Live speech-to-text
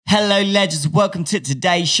Hello, legends. Welcome to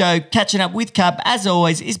today's show. Catching up with Cub, as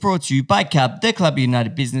always, is brought to you by Cub, the Club of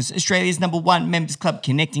United Business, Australia's #1 members club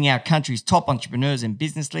connecting our country's top entrepreneurs and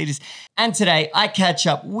business leaders. And today, I catch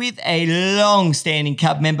up with a long-standing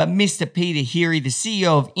Cub member, Mr. Peter Heery, the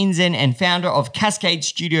CEO of INZEN and founder of Cascade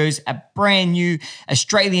Studios, a brand new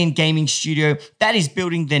Australian gaming studio that is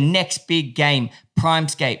building the next big game,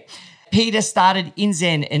 Primescape. Peter started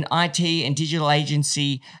INZEN, an IT and digital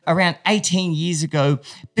agency, around 18 years ago,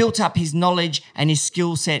 built up his knowledge and his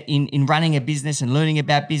skill set in running a business and learning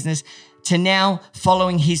about business, to now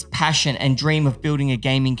following his passion and dream of building a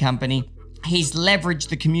gaming company. He's leveraged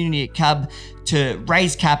the community at Cub to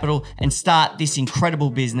raise capital and start this incredible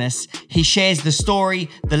business. He shares the story,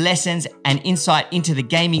 the lessons, and insight into the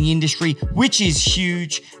gaming industry, which is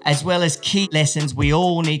huge, as well as key lessons we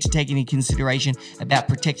all need to take into consideration about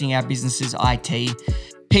protecting our business's IT.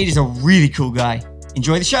 Peter's a really cool guy.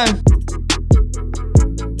 Enjoy the show.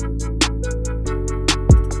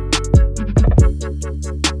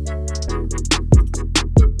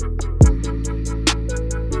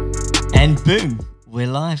 And boom, we're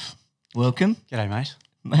live. Welcome. G'day, mate.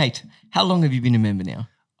 Mate, how long have you been a member now?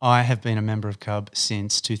 I have been a member of Cub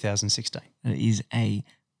since 2016. It is a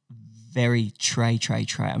very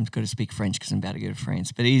I'm going to speak French because I'm about to go to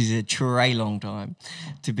France, but it is a très long time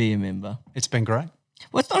to be a member. It's been great.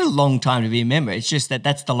 Well, it's not a long time to be a member. It's just that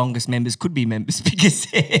that's the longest members could be members because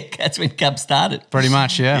that's when Cub started. Pretty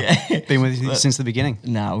much, yeah. Been with you since the beginning.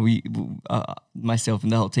 No, myself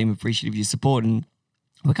and the whole team appreciative of your support, and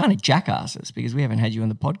we're kind of jackasses because we haven't had you on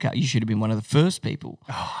the podcast. You should have been one of the first people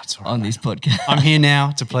on this podcast. I'm here now.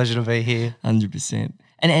 It's a pleasure to be here. 100%.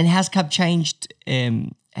 And how's Cub changed? I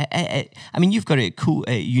mean, you've got a cool,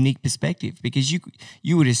 unique perspective because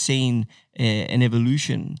you would have seen an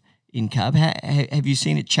evolution in Cub. Have you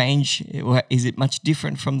seen it change, or is it much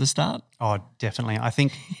different from the start? Oh, definitely. I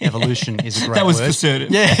think evolution is a great word. That was for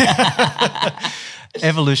certain. Yeah.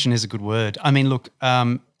 Evolution is a good word. I mean, look,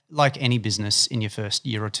 like any business, in your first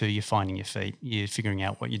year or two, you're finding your feet. You're figuring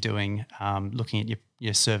out what you're doing, looking at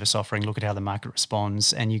your service offering, look at how the market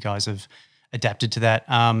responds, and you guys have adapted to that.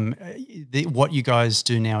 What you guys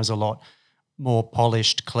do now is a lot more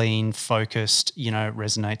polished, clean, focused,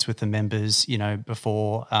 resonates with the members,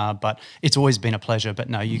 before. But it's always been a pleasure. But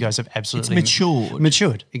no, you guys have absolutely... It's matured.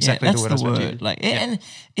 Matured, exactly yeah, the word that's I was the about to word. use. And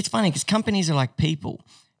it's funny because companies are like people.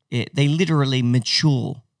 They literally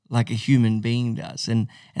mature like a human being does. And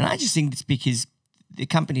I just think it's because the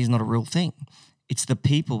company is not a real thing. It's the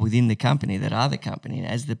people within the company that are the company. And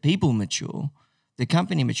as the people mature, the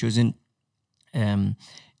company matures. And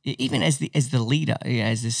even as the leader,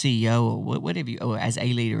 as the CEO or whatever, or as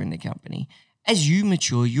a leader in the company, as you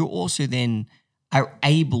mature, you're also then are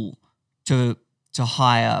able to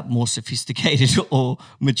hire more sophisticated or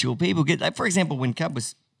mature people. Like, for example,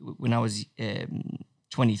 when I was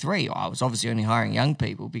 23, I was obviously only hiring young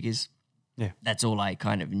people because that's all I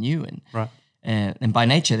kind of knew. And by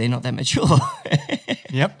nature, they're not that mature.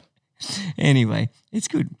 Yep. Anyway, it's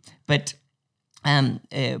good. But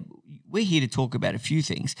we're here to talk about a few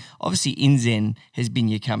things. Obviously, INZEN has been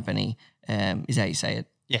your company. Is that how you say it?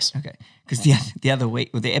 Yes. Okay. Because the other week,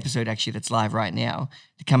 or the episode actually that's live right now,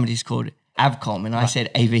 the company is called Avcom, and I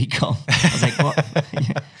said AVCom. I was like,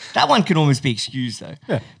 what? That one could almost be excused though.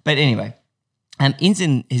 Yeah. But anyway,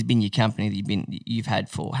 INZEN has been your company that you've had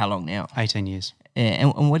for how long now? 18 years.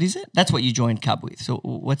 And what is it? That's what you joined Cub with. So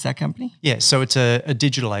what's that company? Yeah, so it's a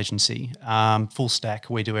digital agency, full stack.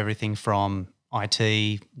 We do everything from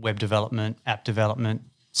IT, web development, app development,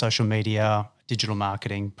 social media, digital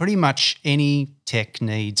marketing, pretty much any tech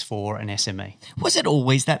needs for an SME. Was it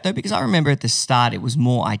always that though? Because I remember at the start it was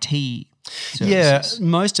more IT services.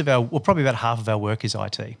 Yeah, probably about half of our work is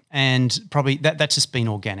IT, and probably that's just been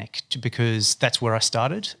organic because that's where I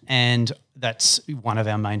started, and that's one of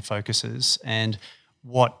our main focuses. And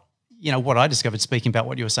what I discovered, speaking about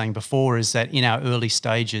what you were saying before, is that in our early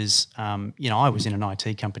stages, I was in an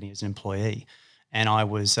IT company as an employee, and I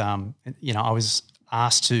was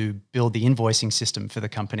asked to build the invoicing system for the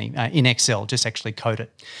company in Excel, just actually code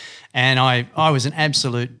it. And I was an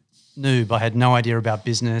absolute noob. I had no idea about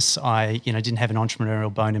business. I didn't have an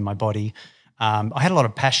entrepreneurial bone in my body. I had a lot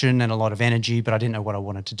of passion and a lot of energy, but I didn't know what I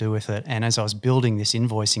wanted to do with it. And as I was building this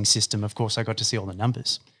invoicing system, of course, I got to see all the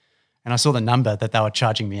numbers. And I saw the number that they were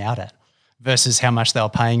charging me out at versus how much they were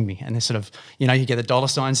paying me. And they sort of, you get the dollar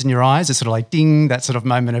signs in your eyes. It's sort of like ding, that sort of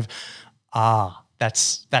moment of,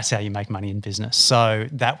 that's how you make money in business. So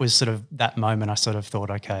that was sort of that moment I sort of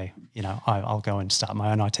thought, okay, I'll go and start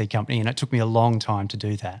my own IT company. And it took me a long time to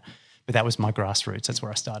do that. But that was my grassroots. That's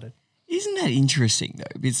where I started. Isn't that interesting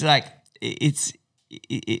though? It's like, it's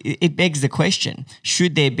it begs the question: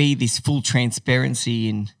 should there be this full transparency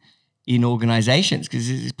in organizations? Because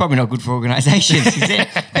it's probably not good for organizations.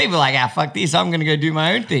 People are like, fuck this, I'm going to go do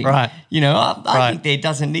my own thing. Right. I think there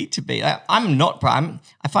doesn't need to be. I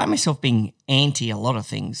find myself being anti a lot of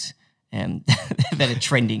things that are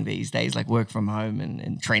trending these days, like work from home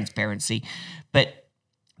and transparency. But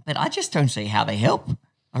I just don't see how they help.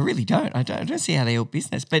 I really don't. I don't see how they help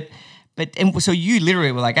business. But so you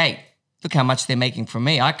literally were like, hey, look how much they're making from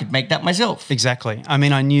me. I could make that myself. Exactly. I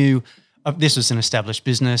mean, I knew this was an established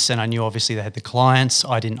business, and I knew obviously they had the clients.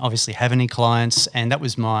 I didn't obviously have any clients, and that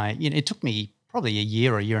was it took me probably a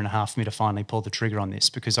year and a half for me to finally pull the trigger on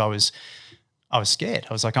this, because I was scared.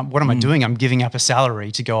 I was like, what am I doing? I'm giving up a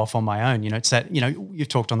salary to go off on my own. It's that, you've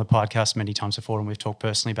talked on the podcast many times before, and we've talked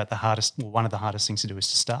personally about one of the hardest things to do is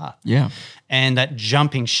to start. Yeah. And that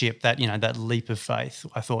jumping ship, that leap of faith,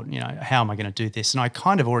 I thought, how am I going to do this? And I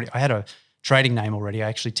I had a trading name already. I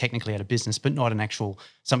actually technically had a business, but not an actual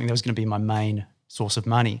something that was going to be my main source of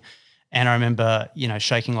money. And I remember,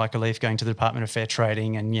 shaking like a leaf, going to the Department of Fair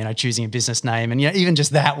Trading and, choosing a business name. And, even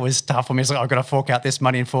just that was tough for me. It's like, I've got to fork out this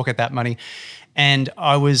money and fork out that money. And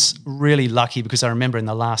I was really lucky, because I remember in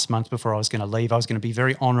the last month before I was going to leave, I was going to be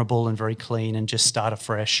very honourable and very clean and just start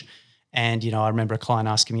afresh. And, I remember a client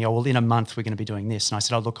asking me, in a month we're going to be doing this. And I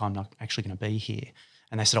said, look, I'm not actually going to be here.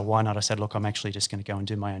 And they said, why not? I said, look, I'm actually just going to go and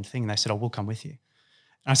do my own thing. And they said, we'll come with you.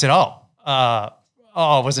 And I said,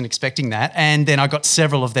 I wasn't expecting that. And then I got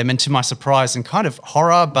several of them, and to my surprise and kind of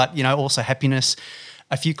horror, but, also happiness,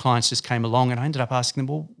 a few clients just came along, and I ended up asking them,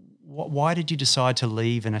 well, why did you decide to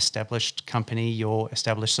leave an established company, your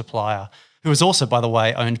established supplier, who was also, by the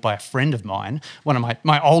way, owned by a friend of mine, one of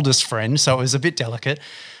my oldest friends, so it was a bit delicate.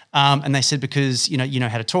 And they said, because, you know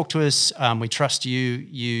how to talk to us, we trust you,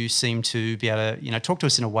 you seem to be able to, talk to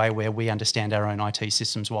us in a way where we understand our own IT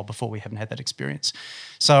systems, while before we haven't had that experience.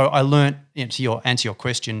 So I learned, to answer your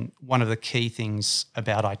question, one of the key things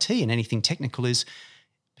about IT and anything technical is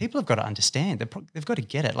people have got to understand, they've got to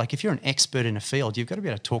get it. Like, if you're an expert in a field, you've got to be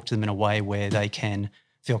able to talk to them in a way where they can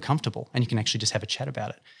feel comfortable and you can actually just have a chat about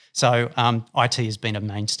it. So IT has been a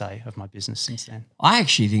mainstay of my business since then. I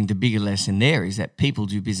actually think the bigger lesson there is that people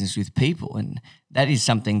do business with people, and that is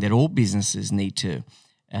something that all businesses need to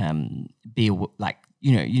be like.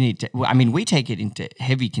 You need to. I mean, we take it into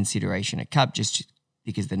heavy consideration at Cub just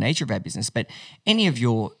because of the nature of our business. But any of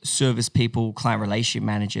your service people, client relationship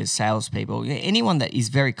managers, salespeople, anyone that is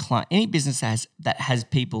very client, any business that has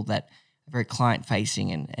people that very client-facing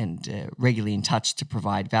and regularly in touch to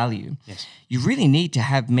provide value, yes, you really need to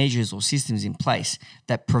have measures or systems in place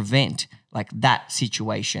that prevent like that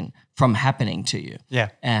situation from happening to you.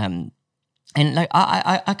 Yeah. And like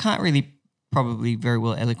I can't really probably very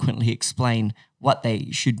well eloquently explain what they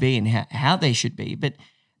should be and how they should be, but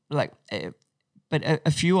like, but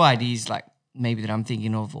a few ideas like maybe that I'm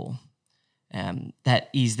thinking of, or that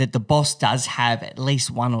is that the boss does have at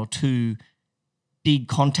least one or two big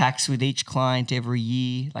contacts with each client every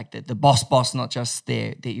year, like the boss, not just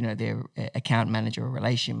their account manager or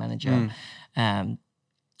relationship manager. I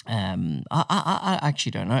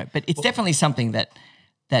actually don't know, but it's definitely something that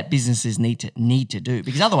businesses need to do,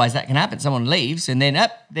 because otherwise that can happen. Someone leaves and then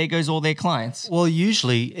there goes all their clients. Well,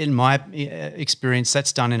 usually in my experience,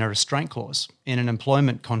 that's done in a restraint clause in an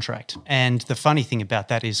employment contract. And the funny thing about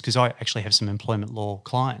that is, because I actually have some employment law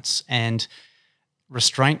clients, and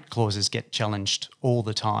restraint clauses get challenged all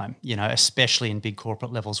the time, especially in big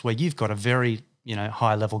corporate levels where you've got a very,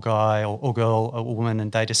 high level guy or girl or woman,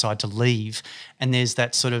 and they decide to leave. And there's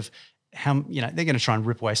that sort of, they're going to try and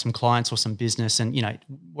rip away some clients or some business. And,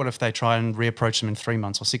 what if they try and reapproach them in 3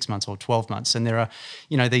 months or 6 months or 12 months? And there are,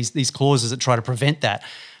 these clauses that try to prevent that,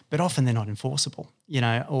 but often they're not enforceable,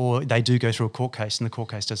 or they do go through a court case and the court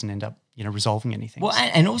case doesn't end up, resolving anything. Well,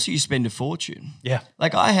 and also you spend a fortune. Yeah.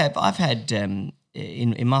 Like I've had,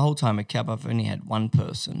 in my whole time at Cub, I've only had one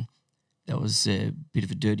person that was a bit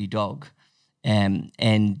of a dirty dog. And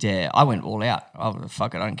I went all out. I was like,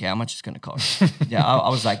 fuck it, I don't care how much it's going to cost. I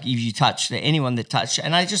was like, if you touch anyone that touched,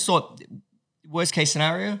 and I just thought, worst case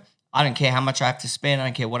scenario, I don't care how much I have to spend. I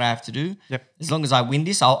don't care what I have to do. Yep. As long as I win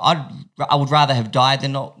this, I would rather have died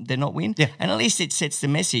than not win. Yeah. And at least it sets the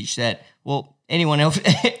message that, well, anyone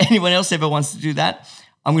else ever wants to do that,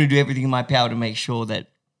 I'm going to do everything in my power to make sure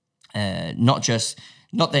that not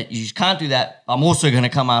that you just can't do that, I'm also going to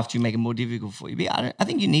come after you, make it more difficult for you. But I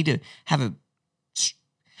think you need to have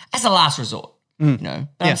as a last resort, But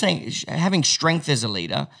I'm saying having strength as a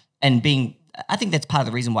leader and I think that's part of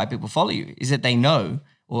the reason why people follow you, is that they know,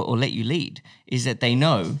 or let you lead, is that they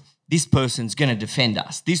know this person's going to defend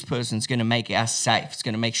us. This person's going to make us safe. It's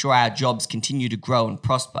going to make sure our jobs continue to grow and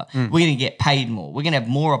prosper. We're going to get paid more. We're going to have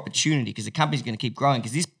more opportunity because the company's going to keep growing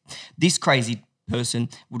because this crazy person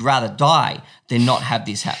would rather die than not have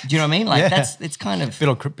this happen. Do you know what I mean? Like it's kind of...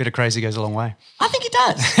 Bit of crazy goes a long way. I think it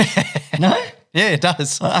does. No? Yeah, it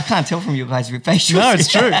does. I can't tell from your guys' facials. No, it's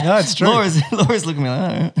true. No, it's true. Laura's looking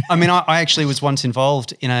at me like, oh. I mean, I actually was once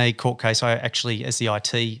involved in a court case. I actually, as the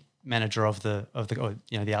IT manager of the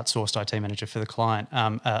outsourced IT manager for the client,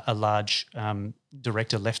 a large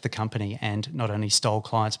director left the company and not only stole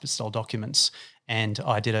clients but stole documents. And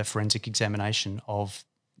I did a forensic examination of.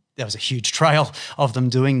 There was a huge trail of them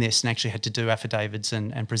doing this, and actually had to do affidavits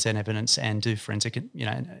and present evidence and do forensic,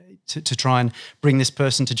 to try and bring this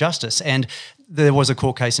person to justice. And there was a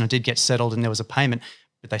court case, and it did get settled, and there was a payment,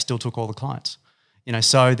 but they still took all the clients.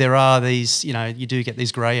 So there are these, you do get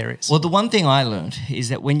these grey areas. Well, the one thing I learned is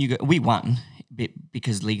that when we won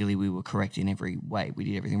because legally we were correct in every way, we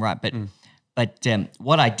did everything right. But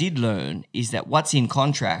what I did learn is that what's in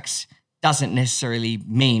contracts doesn't necessarily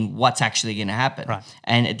mean what's actually going to happen. Right.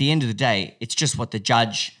 And at the end of the day, it's just what the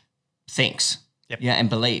judge thinks and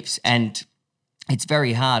believes. And it's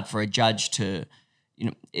very hard for a judge to,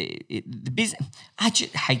 the business. I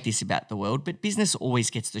just hate this about the world, but business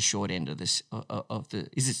always gets the short end of this.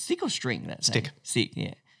 Is it stick or string? That stick. Stick.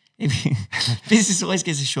 Yeah. Business always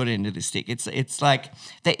gets the short end of the stick. It's like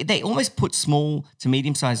they almost put small to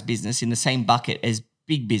medium sized business in the same bucket as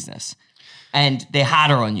big business. And they're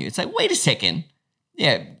harder on you. It's like, wait a second.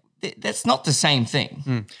 Yeah, that's not the same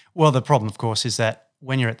thing. Well, the problem, of course, is that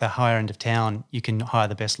when you're at the higher end of town, you can hire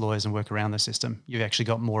the best lawyers and work around the system. You've actually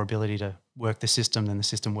got more ability to work the system than the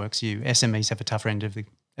system works you. SMEs have a tougher end of the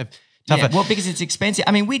tougher. Yeah, well, because it's expensive.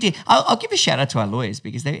 I mean, we did. I'll give a shout out to our lawyers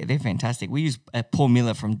because they're fantastic. We use Paul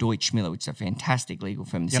Miller from Deutsch Miller, which is a fantastic legal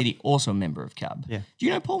firm in the city, also a member of CUB. Yeah. Do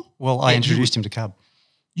you know Paul? Well, I introduced him to CUB.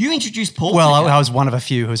 You introduced Paul? Well, I was one of a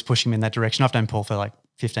few who was pushing him in that direction. I've known Paul for like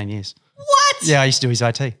 15 years. What? Yeah, I used to do his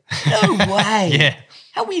IT. No way. Yeah.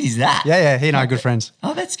 How weird is that? Yeah, he and I are good friends.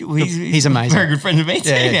 Oh, that's good. Well, he's amazing. Very good friend of me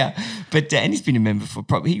too Yeah. now. But and he's been a member for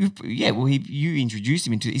probably you introduced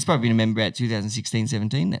him into. He's probably been a member at 2016,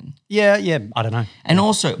 17 then. Yeah, I don't know. And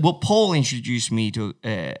also, Paul introduced me to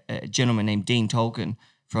a gentleman named Dean Tolkien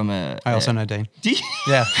from I also know Dean. Do you?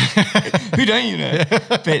 Yeah. Who don't you know?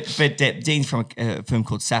 But Dean's from a firm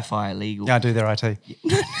called Sapphire Legal. Yeah, I do their IT.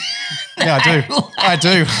 Yeah, I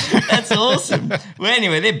do. That's awesome. Well,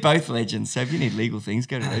 anyway, they're both legends. So if you need legal things,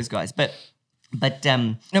 go to those guys. But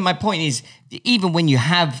my point is, even when you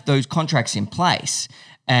have those contracts in place,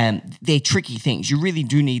 they're tricky things. You really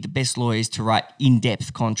do need the best lawyers to write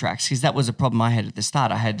in-depth contracts because that was a problem I had at the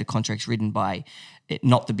start. I had the contracts written by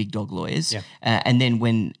not the big dog lawyers. Yeah. And then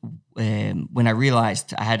when I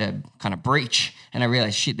realized I had a kind of breach and I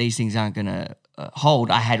realized, shit, these things aren't going to hold,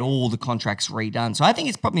 I had all the contracts redone. So I think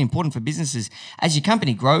it's probably important for businesses as your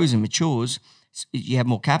company grows and matures, you have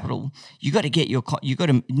more capital, you got to get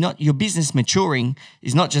your business maturing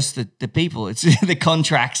is not just the people, it's the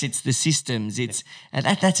contracts, it's the systems,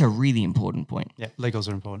 that's a really important point. Yeah, legals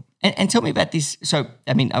are important. And tell me about this. So,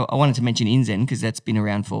 I mean, I wanted to mention InZen because that's been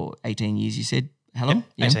around for 18 years, you said. How long?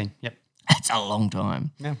 Yep, 18, yep. That's a long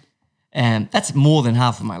time. Yeah. That's more than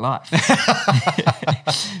half of my life.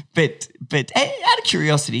 But out of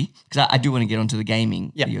curiosity, because I do want to get onto the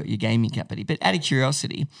gaming, your gaming company, but out of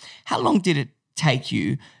curiosity, how long did it take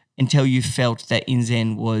you until you felt that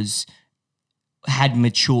InZen had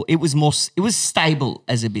matured? It was stable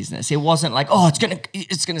as a business. It wasn't like, oh,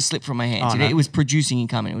 it's gonna slip from my hands. No. It was producing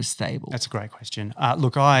income and it was stable. That's a great question.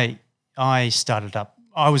 Look, I started up.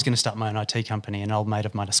 I was going to start my own IT company. An old mate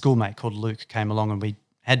of mine, a schoolmate called Luke, came along and we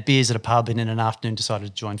had beers at a pub and in an afternoon decided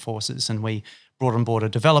to join forces, and we brought on board a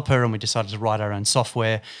developer and we decided to write our own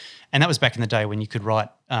software. And that was back in the day when you could write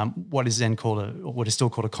what is still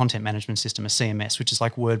called a content management system, a CMS, which is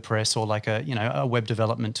like WordPress or like a web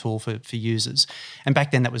development tool for users. And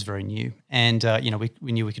back then that was very new. And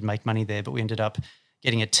we knew we could make money there, but we ended up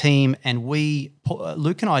getting a team, and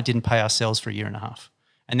Luke and I didn't pay ourselves for a year and a half.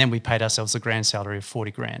 And then we paid ourselves a grand salary of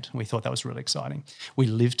 40 grand. We thought that was really exciting. We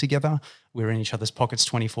lived together. We were in each other's pockets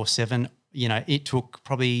 24/7. It took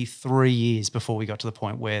probably 3 years before we got to the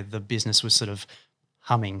point where the business was sort of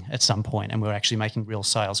humming at some point and we were actually making real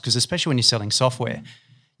sales. Because especially when you're selling software,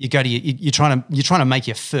 you're trying to make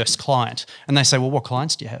your first client, and they say, well, what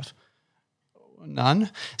clients do you have? None.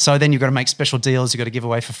 So then you've got to make special deals, you've got to give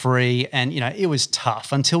away for free. And, it was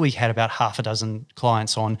tough until we had about half a dozen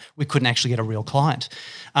clients on. We couldn't actually get a real client.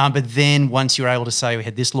 But then once you were able to say we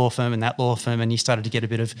had this law firm and that law firm, and you started to get a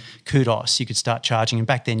bit of kudos, you could start charging. And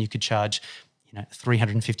back then you could charge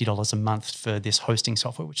 $350 a month for this hosting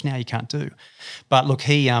software, which now you can't do. But look,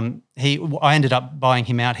 I ended up buying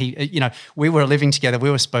him out. We were living together. We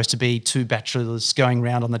were supposed to be two bachelors going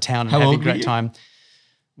around on the town and having a great time.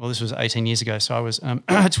 Well, this was 18 years ago, so I was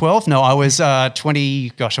 12. No, I was 20.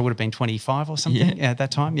 Gosh, I would have been 25 or something at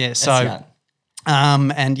that time. Yeah, so.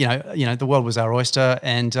 And the world was our oyster,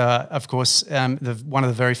 and of course, one of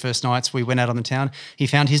the very first nights we went out on the town, he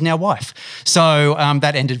found his now wife. So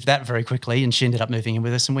that ended that very quickly, and she ended up moving in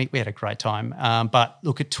with us, and we had a great time. But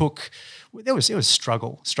look, it was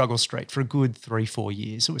struggle street for a good 3-4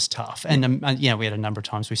 years. It was tough, and we had a number of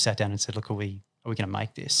times we sat down and said, look, are we going to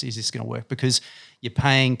make this? Is this going to work? Because you're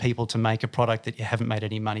paying people to make a product that you haven't made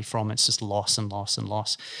any money from. It's just loss and loss and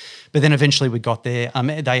loss. But then eventually we got there.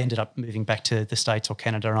 They ended up moving back to the States or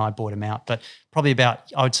Canada, and I bought them out. But probably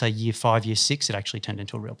about, I would say, year 5, year 6, it actually turned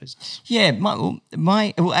into a real business. Yeah,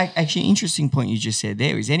 actually, interesting point you just said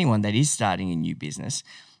there is anyone that is starting a new business.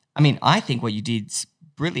 I mean, I think what you did's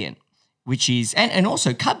brilliant. Which is, and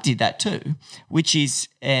also Cub did that too, which is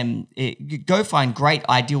go find great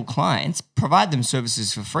ideal clients, provide them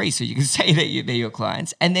services for free so you can say that they're your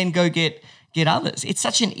clients, and then go get others. It's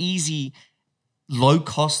such an easy,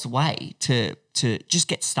 low-cost way to just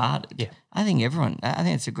get started. Yeah. I think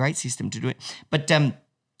it's a great system to do it. But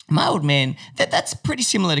my old man, that's pretty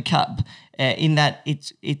similar to Cub in that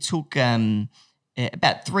it took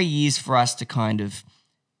about 3 years for us to kind of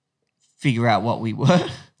figure out what we were.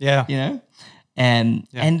 Yeah. And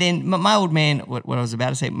then my old man, what I was about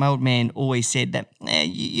to say, my old man always said that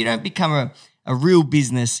you don't become a real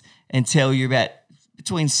business until you're about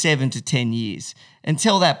between 7 to 10 years.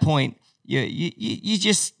 Until that point,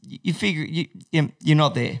 you figure you're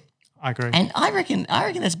not there. I agree. And I reckon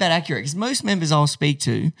that's about accurate because most members I'll speak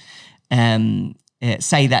to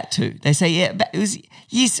say that too. They say, but it was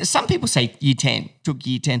years. Some people say year 10, took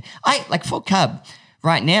year 10. For Cub,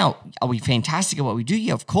 right now, are we fantastic at what we do?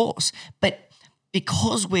 Yeah, of course. But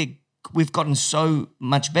because we've gotten so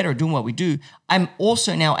much better at doing what we do, I'm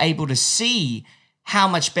also now able to see how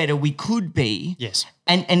much better we could be. Yes.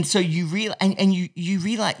 And so you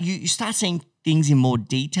realize you start seeing things in more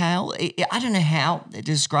detail. I don't know how to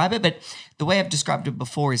describe it, but the way I've described it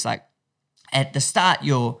before is like at the start,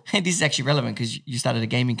 this is actually relevant because you started a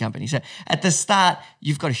gaming company. So at the start,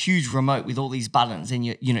 you've got a huge remote with all these buttons, and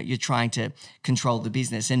you're trying to control the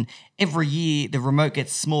business. And every year, the remote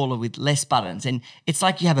gets smaller with less buttons, and it's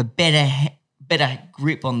like you have a better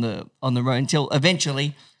grip on the remote until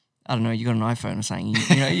eventually, I don't know, you got an iPhone or something.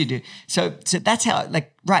 You do. So that's how.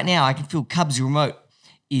 Like right now, I can feel Cub's remote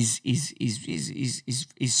is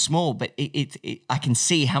small, but I can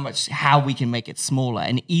see how we can make it smaller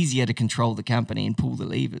and easier to control the company and pull the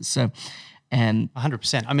levers. So,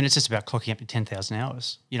 100%. I mean, it's just about clocking up to 10,000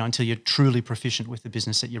 hours, until you're truly proficient with the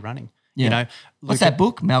business that you're running. Yeah. What's that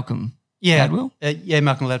book, Malcolm? Yeah, Gladwell?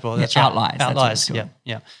 Malcolm Gladwell. That's right. Outliers. Outliers.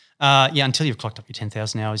 Yeah. Until you've clocked up your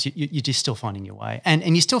 10,000 hours, you're just still finding your way,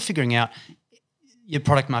 and you're still figuring out your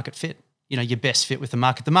product market fit. Your best fit with the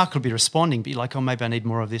market. The market will be responding, but you're like, oh, maybe I need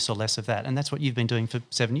more of this or less of that. And that's what you've been doing for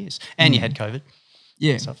 7 years. And you had COVID.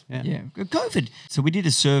 Yeah. COVID. So we did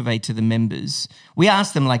a survey to the members. We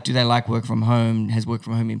asked them, do they like work from home? Has work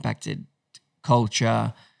from home impacted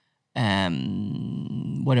culture?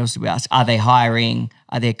 What else did we ask? Are they hiring?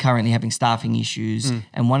 Are they currently having staffing issues?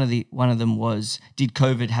 And one of them was, did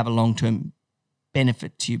COVID have a long-term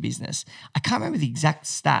benefit to your business? I can't remember the exact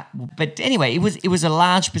stat, but anyway, it was a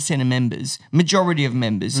large percent of members, majority of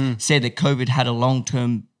members said that COVID had a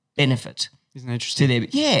long-term benefit. Isn't that interesting? To their,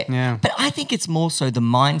 yeah. But I think it's more so the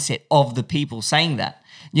mindset of the people saying that.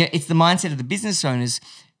 It's the mindset of the business owners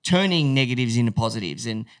turning negatives into positives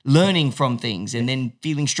and learning from things and then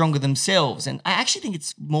feeling stronger themselves. And I actually think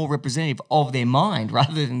it's more representative of their mind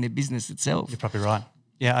rather than their business itself. You're probably right.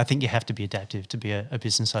 Yeah, I think you have to be adaptive to be a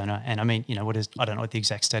business owner. And I mean, I don't know what the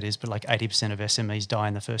exact stat is, but 80% of SMEs die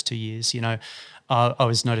in the first 2 years. I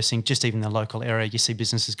was noticing just even in the local area, you see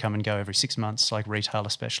businesses come and go every 6 months, like retail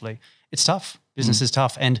especially. It's tough. Business is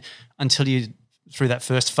tough. And until you, through that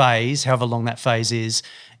first phase, however long that phase is,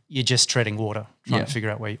 you're just treading water, trying to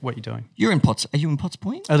figure out what you're doing. You're in Potts. Are you in Potts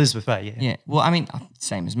Point? Elizabeth Bay, yeah. Yeah. Well, I mean,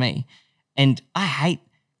 same as me. And I hate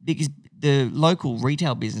because the local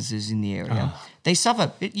retail businesses in the area, they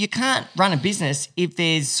suffer. You can't run a business if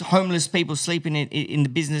there's homeless people sleeping in the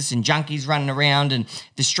business and junkies running around and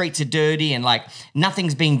the streets are dirty and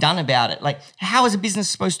nothing's being done about it. How is a business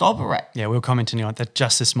supposed to operate? Yeah, we were commenting on that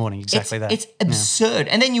just this morning, exactly that. It's absurd.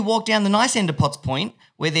 And then you walk down the nice end of Potts Point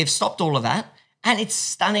where they've stopped all of that And it's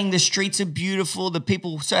stunning. The streets are beautiful. The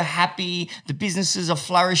people are so happy. The businesses are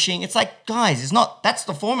flourishing. It's like, guys, that's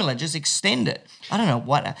the formula. Just extend it. I don't know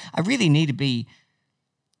what. I really need to be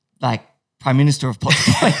like Prime Minister of Potts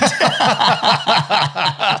Point.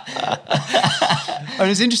 And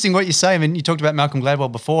it's interesting what you say. I mean, you talked about Malcolm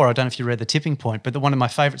Gladwell before. I don't know if you read The Tipping Point, but one of my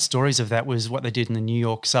favourite stories of that was what they did in the New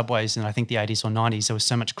York subways in, I think, the 80s or 90s. There was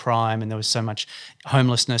so much crime and there was so much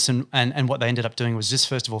homelessness, and what they ended up doing was just,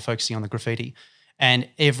 first of all, focusing on the graffiti. And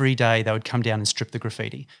every day they would come down and strip the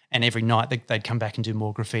graffiti. And every night they'd come back and do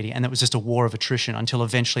more graffiti. And it was just a war of attrition until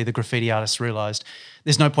eventually the graffiti artists realised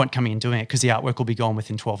there's no point coming and doing it because the artwork will be gone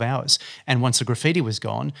within 12 hours. And once the graffiti was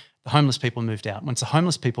gone, the homeless people moved out. Once the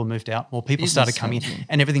homeless people moved out, more people started coming in,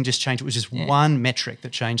 and everything just changed. It was just one metric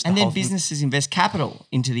that changed the whole thing. And then businesses invest capital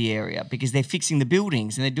into the area because they're fixing the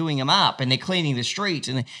buildings and they're doing them up and they're cleaning the streets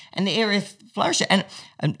and the area flourishes. And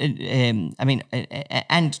I mean,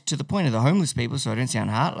 and to the point of the homeless people, so I don't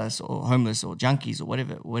sound heartless or homeless or junkies or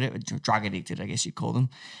whatever, drug addicted, I guess you'd call them,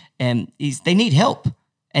 is they need help.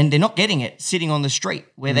 And they're not getting it sitting on the street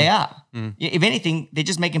where they are. If anything, they're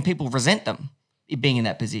just making people resent them being in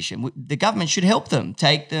that position. The government should help them,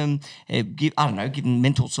 take them, give them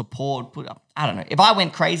mental support. I don't know. If I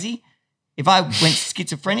went crazy, if I went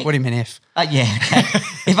schizophrenic. What do you mean if? Yeah. Okay.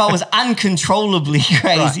 If I was uncontrollably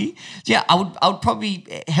crazy, right. I would probably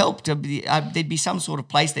help. There'd be some sort of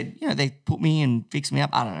place that, they put me and fix me up.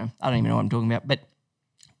 I don't know. I don't even know what I'm talking about. But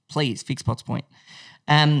please fix Potts Point.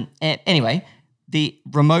 Anyway, the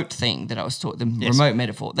remote thing that I was taught, the remote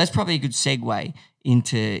metaphor, that's probably a good segue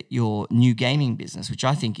into your new gaming business, which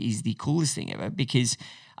I think is the coolest thing ever because,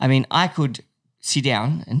 I mean, I could sit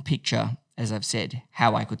down and picture, as I've said,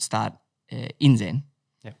 how I could start InZen,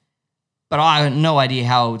 but I had no idea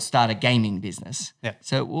how I would start a gaming business.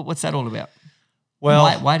 So what's that all about?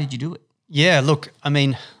 Well, why did you do it? Yeah, look, I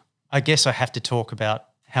mean, I guess I have to talk about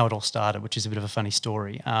how it all started, which is a bit of a funny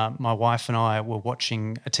story. My wife and I were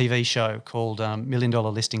watching a TV show called $1 Million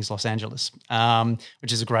Listings Los Angeles,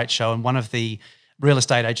 which is a great show. And one of the real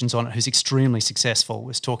estate agents on it, who's extremely successful,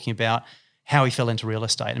 was talking about how he fell into real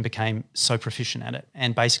estate and became so proficient at it.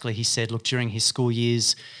 And basically he said, look, during his school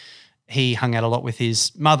years, he hung out a lot with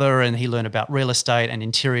his mother and he learned about real estate and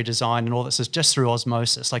interior design and all that, so just through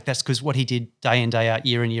osmosis. Like that's because what he did day in, day out,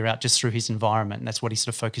 year in, year out, just through his environment, and that's what he sort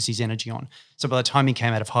of focused his energy on. So by the time he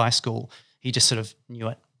came out of high school, he just sort of knew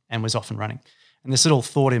it and was off and running. And this little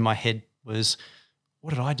thought in my head was,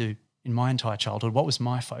 what did I do in my entire childhood? What was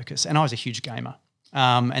my focus? And I was a huge gamer.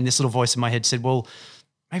 And this little voice in my head said, well,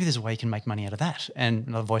 maybe there's a way you can make money out of that. And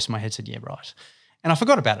another voice in my head said, yeah, right. And I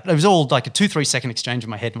forgot about it. It was all like a 2-3 second exchange in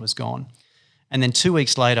my head and it was gone. And then 2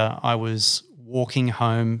 weeks later, I was walking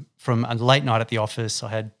home from a late night at the office. I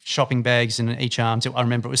had shopping bags in each arm. I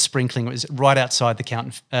remember it was sprinkling. It was right outside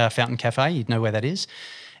the Fountain Cafe. You'd know where that is.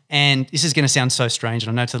 And this is going to sound so strange,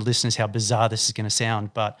 and I know to the listeners how bizarre this is going to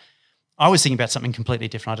sound, but I was thinking about something completely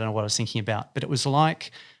different. I don't know what I was thinking about, but it was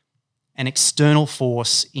like an external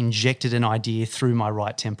force injected an idea through my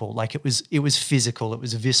right temple. Like it was physical, it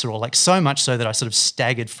was visceral, like so much so that I sort of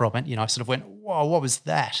staggered from it. I sort of went, whoa, what was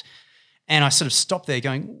that? And I sort of stopped there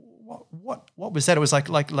going, what was that? It was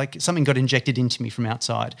like something got injected into me from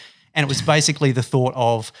outside. And it was basically the thought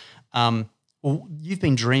of, well, you've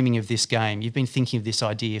been dreaming of this game. You've been thinking of this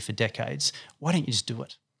idea for decades. Why don't you just do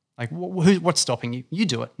it? Like, what's stopping you? You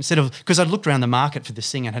do it. Instead of, because I'd looked around the market for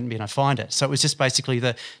this thing and hadn't been able to find it. So it was just basically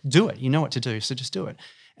do it. You know what to do, so just do it.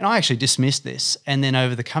 And I actually dismissed this. And then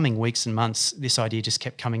over the coming weeks and months, this idea just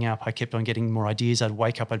kept coming up. I kept on getting more ideas. I'd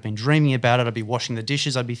wake up, I'd been dreaming about it. I'd be washing the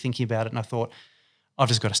dishes. I'd be thinking about it. And I thought, I've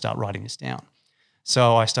just got to start writing this down.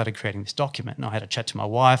 So I started creating this document, and I had a chat to my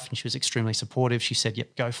wife, and she was extremely supportive. She said,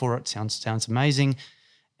 yep, go for it. Sounds amazing.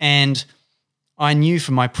 And I knew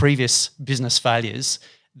from my previous business failures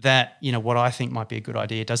that, what I think might be a good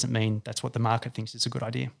idea doesn't mean that's what the market thinks is a good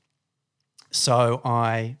idea. So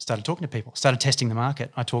I started talking to people, started testing the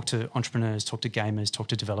market. I talked to entrepreneurs, talked to gamers,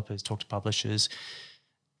 talked to developers, talked to publishers,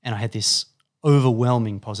 and I had this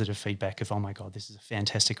overwhelming positive feedback of, oh my God, this is a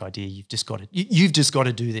fantastic idea. You've just got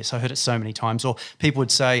to do this. I heard it so many times. Or people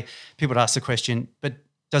would ask the question, but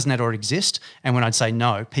doesn't that already exist? And when I'd say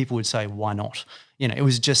no, people would say, why not? It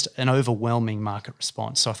was just an overwhelming market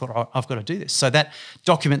response. So I thought, oh, I've got to do this. So that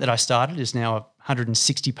document that I started is now a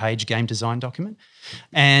 160-page game design document.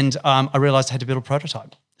 And I realized I had to build a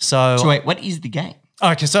prototype. So wait, what is the game?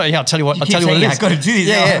 Okay, so I'll tell you what it is. I've got to do this.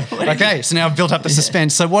 Yeah. Okay, so now I've built up the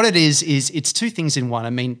suspense. So what it is it's two things in one. I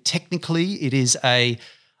mean, technically it is a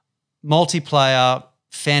multiplayer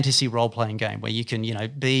fantasy role-playing game where you can,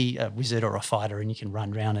 be a wizard or a fighter and you can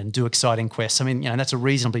run around and do exciting quests. I mean, that's a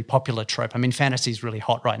reasonably popular trope. I mean, fantasy is really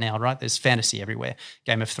hot right now, right? There's fantasy everywhere.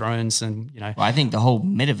 Game of Thrones and, Well, I think the whole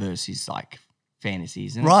metaverse is like fantasy,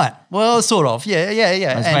 isn't it? Right. Well, sort of. Yeah.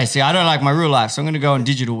 Basically, I don't like my real life, so I'm going to go in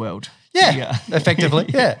digital world. Yeah, effectively,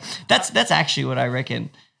 yeah. That's actually what I reckon.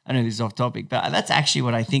 I know this is off topic, but that's actually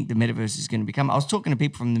what I think the metaverse is going to become. I was talking to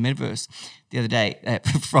people from the metaverse the other day,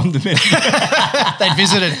 from the metaverse. They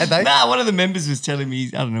visited, had they? Nah, one of the members was telling me,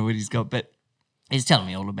 I don't know what he's got, but he's telling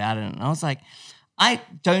me all about it. And I was like, I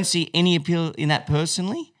don't see any appeal in that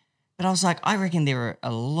personally, but I was like, I reckon there are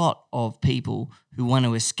a lot of people who want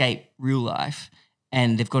to escape real life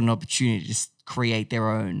and they've got an opportunity to create their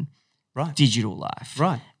own digital life.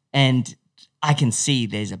 Right. And I can see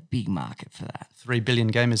there's a big market for that. 3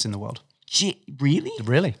 billion gamers in the world. Gee, really?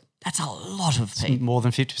 Really? That's a lot of people. More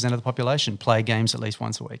than 50% of the population play games at least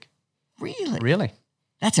once a week. Really? Really?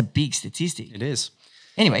 That's a big statistic. It is.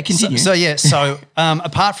 Anyway, continue. So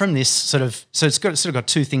apart from this so it's got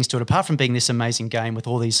two things to it. Apart from being this amazing game with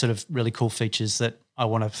all these sort of really cool features that I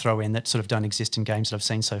want to throw in that sort of don't exist in games that I've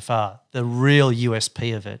seen so far, the real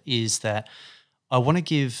USP of it is that I want to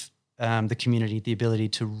give the community the ability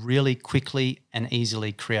to really quickly and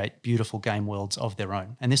easily create beautiful game worlds of their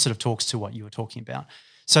own. And this sort of talks to what you were talking about.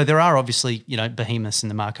 So there are obviously, behemoths in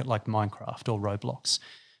the market like Minecraft or Roblox.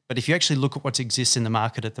 But if you actually look at what exists in the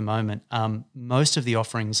market at the moment, most of the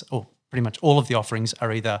offerings, or pretty much all of the offerings,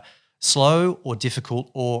 are either slow or difficult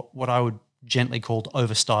or what I would gently call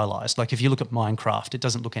over-stylized. Like if you look at Minecraft, it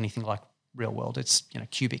doesn't look anything like real world. It's,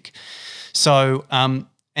 cubic. So,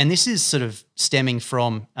 and this is sort of stemming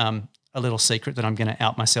from a little secret that I'm going to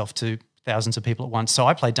out myself to thousands of people at once. So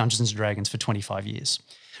I played Dungeons & Dragons for 25 years,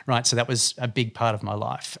 right? So that was a big part of my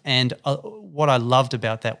life. And what I loved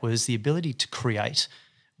about that was the ability to create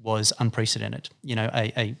was unprecedented.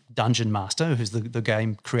 A dungeon master, who's the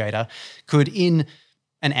game creator, could in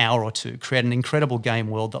an hour or two create an incredible game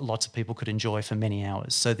world that lots of people could enjoy for many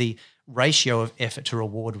hours. So the ratio of effort to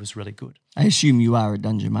reward was really good. I assume you are a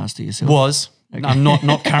dungeon master yourself. Was. Okay. I'm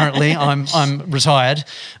not currently. I'm retired,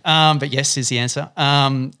 but yes is the answer.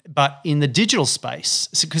 But in the digital space,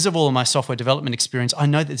 because of all of my software development experience, I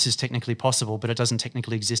know that this is technically possible, but it doesn't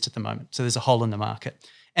technically exist at the moment. So there's a hole in the market.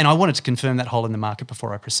 And I wanted to confirm that hole in the market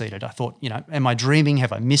before I proceeded. I thought, am I dreaming?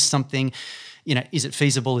 Have I missed something? Is it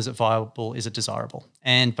feasible? Is it viable? Is it desirable?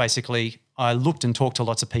 And basically, I looked and talked to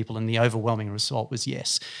lots of people, and the overwhelming result was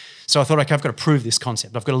yes. So I thought, okay, I've got to prove this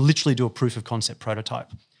concept. I've got to literally do a proof of concept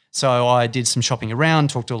prototype. So I did some shopping around,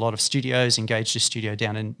 talked to a lot of studios, engaged a studio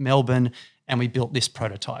down in Melbourne, and we built this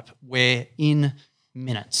prototype where in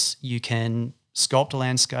minutes you can sculpt a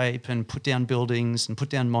landscape and put down buildings and put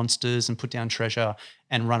down monsters and put down treasure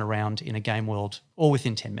and run around in a game world all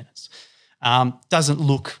within 10 minutes. Doesn't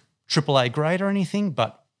look AAA grade or anything,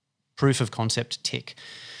 but proof of concept tick.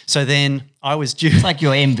 So then I was due... It's like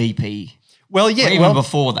your MVP. Well, yeah. Or even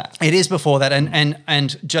before that. It is before that.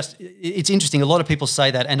 And just, it's interesting. A lot of people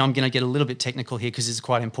say that, and I'm going to get a little bit technical here because it's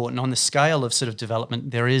quite important. On the scale of sort of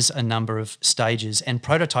development, there is a number of stages, and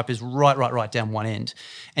prototype is right down one end.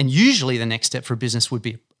 And usually the next step for a business would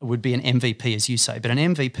be an MVP, as you say. But an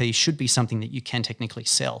MVP should be something that you can technically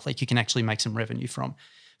sell, like you can actually make some revenue from.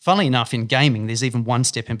 Funnily enough, in gaming, there's even one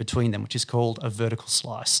step in between them, which is called a vertical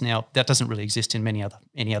slice. Now, that doesn't really exist in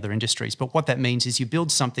any other industries. But what that means is you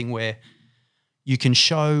build something where you can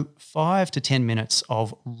show 5 to 10 minutes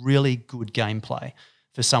of really good gameplay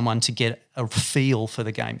for someone to get a feel for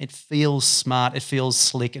the game. It feels smart, it feels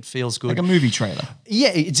slick, it feels good. Like a movie trailer. Yeah,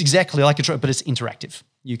 it's exactly like a trailer, but it's interactive.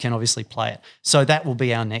 You can obviously play it. So that will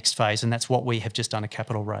be our next phase, and that's what we have just done a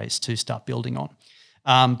capital raise to start building on.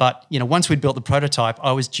 But once we'd built the prototype,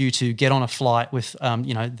 I was due to get on a flight with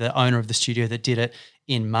the owner of the studio that did it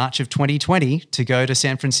in March of 2020 to go to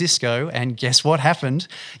San Francisco, and guess what happened?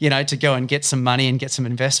 To go and get some money and get some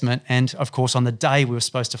investment. And of course, on the day we were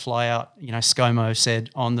supposed to fly out, ScoMo said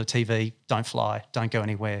on the TV, "Don't fly, don't go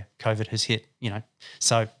anywhere. COVID has hit."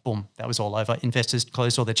 So boom, that was all over. Investors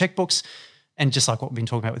closed all their checkbooks, and just like what we've been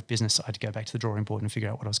talking about with business, I had to go back to the drawing board and figure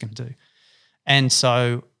out what I was going to do. And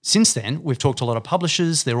so since then, we've talked to a lot of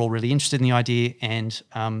publishers. They're all really interested in the idea, and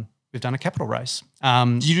we've done a capital raise.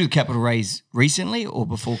 Did you do the capital raise recently or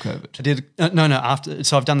before COVID? I did. No, after.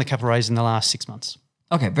 So I've done the capital raise in the last 6 months.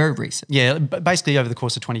 Okay, very recent. Yeah, basically over the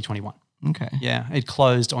course of 2021. Okay. Yeah, it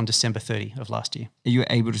closed on December 30 of last year. Are you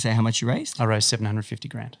able to say how much you raised? I raised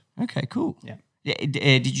 $750,000. Okay, cool. Yeah.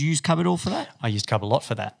 Did you use Cub at all for that? I used Cub a lot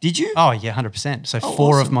for that. Did you? Oh, yeah, 100%. So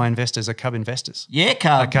four awesome. of my investors are Cub investors. Yeah,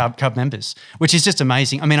 Cub. Cub members, which is just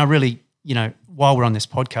amazing. I mean, I really, while we're on this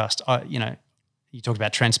podcast, you talked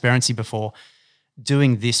about transparency before.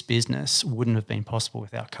 doing this business wouldn't have been possible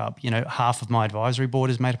without Cub. You know, half of my advisory board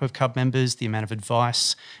is made up of Cub members, the amount of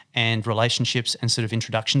advice and relationships and sort of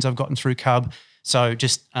introductions I've gotten through Cub. So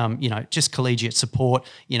just, just collegiate support,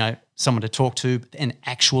 someone to talk to, and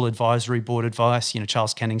actual advisory board advice,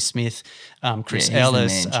 Charles Canning-Smith, Chris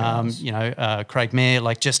Ellis, Craig Mayer,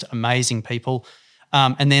 like just amazing people.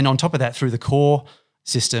 And then on top of that, through the core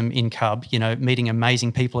system in Cub, meeting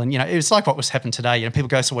amazing people. And, it's like what was happened today. People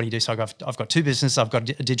go, so what do you do? So I've got two businesses, I've got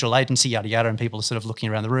a digital agency, yada, yada, and people are sort of looking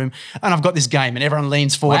around the room. And I've got this game, and everyone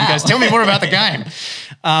leans forward and goes, tell me more about the game.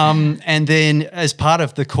 And then as part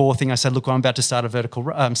of the core thing, I said, look, I'm about to start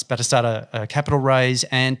a capital raise.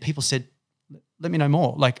 And people said, let me know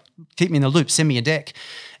more. Like, keep me in the loop, send me a deck.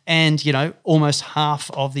 And, almost half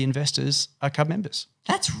of the investors are Cub members.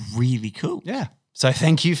 That's really cool. Yeah. So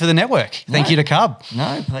thank you for the network. Thank you to Cub.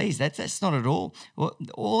 No, please. That's not at all. Well,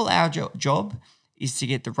 all our job is to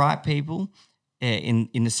get the right people in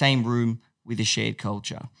the same room with a shared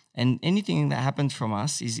culture. And anything that happens from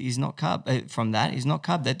us is not Cub. From that is not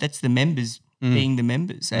Cub. That's the members being the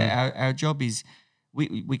members. Our job is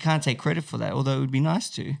we can't take credit for that, although it would be nice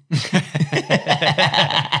to.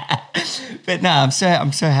 But no, I'm so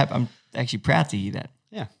happy. I'm actually proud to hear that.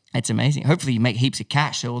 Yeah. It's amazing. Hopefully you make heaps of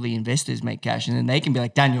cash so all the investors make cash and then they can be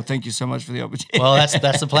like, Daniel, thank you so much for the opportunity. Well,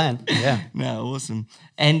 that's the plan. Yeah. No, awesome.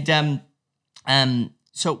 And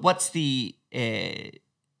so what's the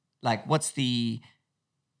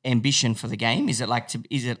ambition for the game?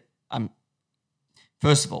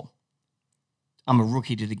 First of all, I'm a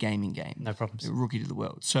rookie to the gaming game. No problems. A rookie to the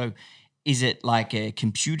world. So is it like a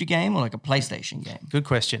computer game or like a PlayStation game? Good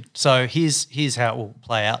question. So here's how it will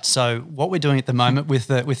play out. So what we're doing at the moment with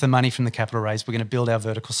the money from the capital raise, we're going to build our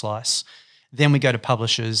vertical slice. Then we go to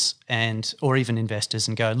publishers or even investors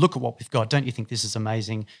and go, look at what we've got. Don't you think this is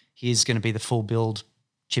amazing? Here's going to be the full build,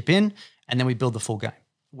 chip in, and then we build the full game.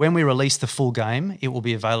 When we release the full game, it will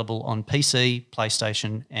be available on PC,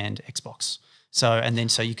 PlayStation, and Xbox. So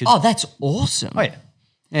you could. Oh, that's awesome. Oh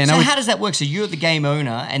yeah. So how does that work? So you're the game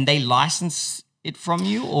owner and they license it from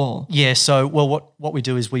you, or? Yeah. So, what we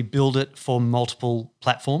do is we build it for multiple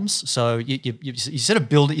platforms. So you sort of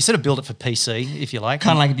build it for PC, if you like.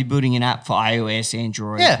 Kind of like if you're building an app for iOS,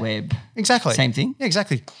 Android, web. Exactly. Same thing? Yeah,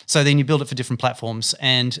 exactly. So then you build it for different platforms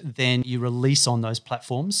and then you release on those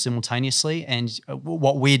platforms simultaneously. And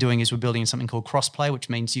what we're doing is we're building something called crossplay, which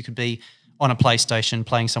means you could be on a PlayStation,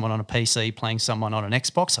 playing someone on a PC, playing someone on an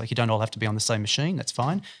Xbox. Like you don't all have to be on the same machine. That's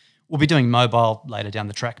fine. We'll be doing mobile later down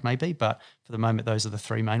the track maybe, but for the moment, those are the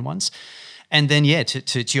three main ones. And then,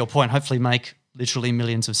 to your point, hopefully make literally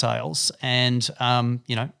millions of sales and,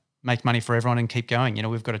 make money for everyone and keep going.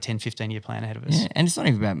 We've got a 10, 15-year plan ahead of us. Yeah, and it's not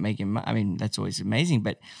even about making money. I mean, that's always amazing,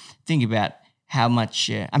 but think about how much,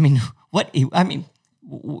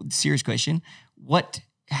 serious question,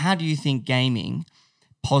 how do you think gaming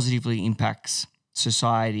positively impacts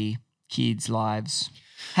society, kids' lives?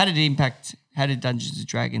 How did Dungeons and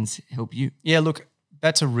Dragons help you? Yeah, look,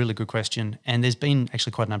 that's a really good question. And there's been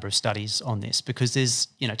actually quite a number of studies on this because there's,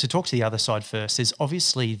 to talk to the other side first, there's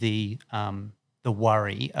obviously the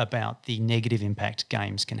worry about the negative impact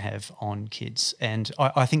games can have on kids. And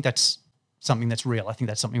I think that's something that's real. I think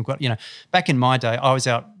that's something we've got, back in my day, I was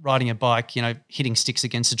out riding a bike, hitting sticks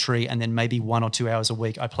against a tree, and then maybe 1 or 2 hours a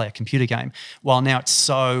week I play a computer game. While now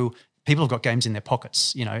people have got games in their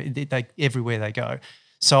pockets, they everywhere they go.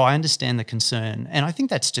 So I understand the concern. And I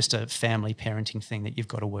think that's just a family parenting thing that you've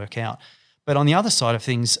got to work out. But on the other side of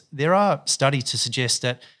things, there are studies to suggest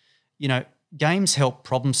that, games help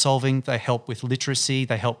problem solving, they help with literacy,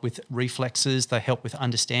 they help with reflexes, they help with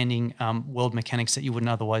understanding world mechanics that you wouldn't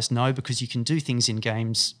otherwise know because you can do things in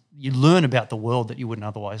games. You learn about the world that you wouldn't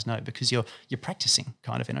otherwise know because you're practicing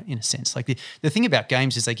kind of in a sense. Like the thing about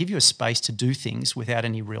games is they give you a space to do things without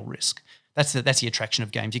any real risk. That's the attraction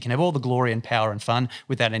of games. You can have all the glory and power and fun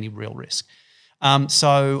without any real risk. That's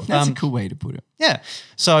a cool way to put it. Yeah.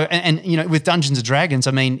 So and with Dungeons and Dragons,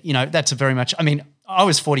 that's a very much. I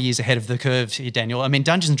was 40 years ahead of the curve here, Daniel.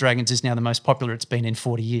 Dungeons & Dragons is now the most popular it's been in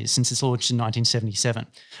 40 years since it's launched in 1977.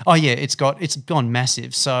 Oh, yeah, it's gone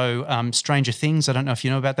massive. So Stranger Things, I don't know if you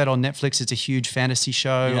know about that on Netflix. It's a huge fantasy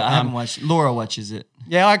show. Yeah, I haven't watched. Laura watches it.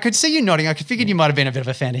 Yeah, I could see you nodding. I figured you might have been a bit of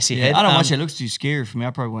a fantasy head. I don't watch it. It looks too scary for me.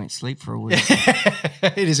 I probably won't sleep for a week.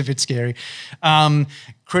 It is a bit scary.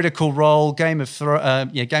 Critical Role, Game of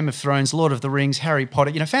Thrones, Lord of the Rings, Harry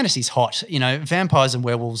Potter. Fantasy's hot. Vampires and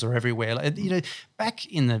werewolves are everywhere. Back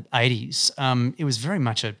in the 80s, it was very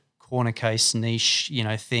much a corner case niche,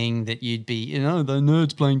 thing that you'd be, the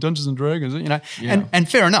nerds playing Dungeons and Dragons, and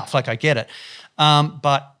fair enough. Like I get it,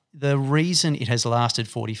 but the reason it has lasted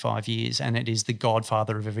 45 years and it is the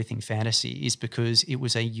godfather of everything fantasy is because it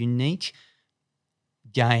was a unique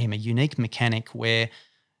game, a unique mechanic where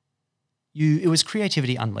it was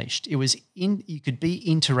creativity unleashed. You could be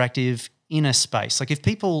interactive in a space. Like if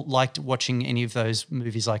people liked watching any of those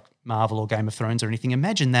movies like Marvel or Game of Thrones or anything,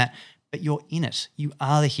 imagine that, but you're in it. You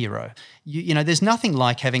are the hero. You know, there's nothing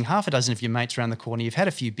like having half a dozen of your mates around the corner, you've had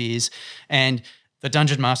a few beers, and the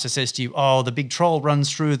dungeon master says to you, oh, the big troll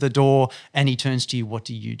runs through the door, and he turns to you, what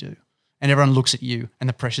do you do? And everyone looks at you and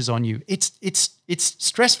the pressure's on you. It's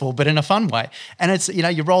stressful, but in a fun way. And it's, you know,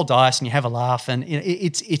 you roll dice and you have a laugh, and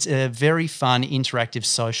it's a very fun, interactive,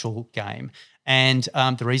 social game. And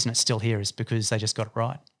the reason it's still here is because they just got it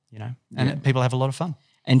right, you know, and people have a lot of fun.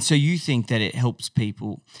 And so you think that it helps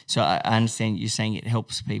people. So I understand you're saying it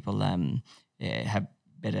helps people have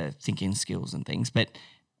better thinking skills and things. But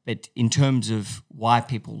in terms of why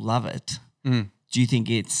people love it, do you think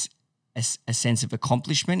it's a sense of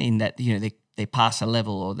accomplishment in that, you know, they pass a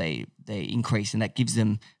level or they increase and that gives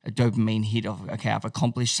them a dopamine hit of, okay, I've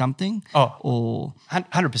accomplished something? Oh, or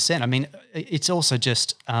 100%. I mean, it's also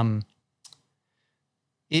just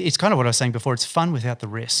it's kind of what I was saying before. It's fun without the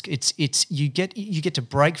risk. It's you get to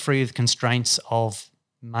break free of the constraints of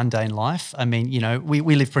mundane life. I mean, you know, we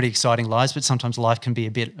live pretty exciting lives, but sometimes life can be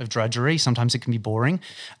a bit of drudgery. Sometimes it can be boring.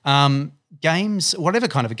 Games, whatever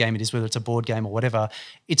kind of a game it is, whether it's a board game or whatever,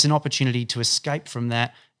 it's an opportunity to escape from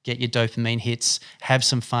that, get your dopamine hits, have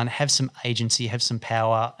some fun, have some agency, have some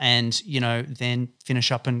power, and, you know, then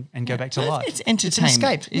finish up and go back to life. It's entertainment. It's an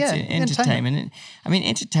escape. It's entertainment. I mean,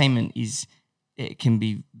 entertainment it can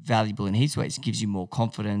be valuable in heaps of ways. It gives you more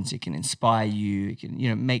confidence. It can inspire you. It can,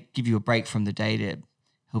 you know, give you a break from the day to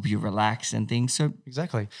help you relax and things. So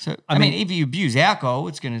exactly. So I mean, if you abuse alcohol,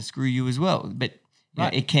 it's going to screw you as well. But you know,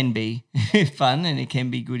 it can be fun and it can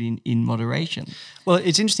be good in moderation. Well,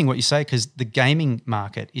 it's interesting what you say, because the gaming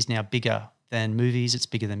market is now bigger than movies. It's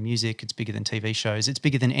bigger than music. It's bigger than TV shows. It's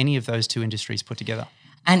bigger than any of those two industries put together.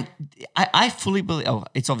 And I fully believe. Oh,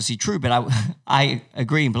 it's obviously true, but I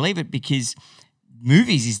agree and believe it, because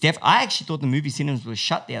movies is I actually thought the movie cinemas were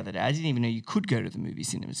shut the other day. I didn't even know you could go to the movie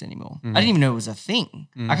cinemas anymore. I didn't even know it was a thing.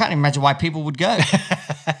 I can't imagine why people would go.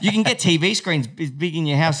 You can get TV screens as big in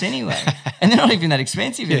your house anyway, and they're not even that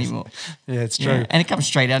expensive anymore. Yeah, it's true. Yeah. And it comes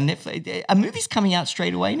straight out of Netflix. Are movies coming out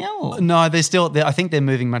straight away now? Or? No, I think they're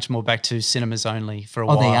moving much more back to cinemas only for a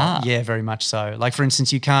while. Oh, they are? Yeah, very much so. Like, for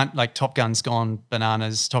instance, you can't, like, Top Gun's gone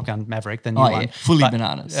bananas, Top Gun Maverick, the new one. Fully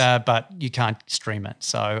bananas. But you can't stream it.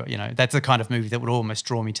 So, you know, that's the kind of movie that would almost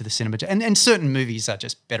draw me to the cinema. And certain movies are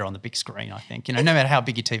just better on the big screen, I think, you know, no matter how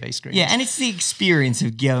big your TV screen is. Yeah, and it's the experience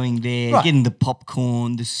of going there, getting the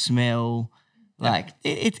popcorn, the smell. Like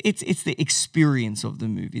it's the experience of the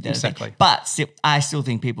movie. Exactly. But I still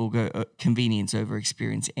think people go convenience over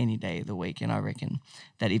experience any day of the week. And I reckon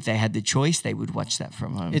that if they had the choice, they would watch that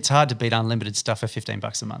from home. It's hard to beat unlimited stuff for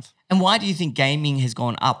 $15 a month. And why do you think gaming has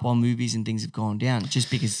gone up while movies and things have gone down? Just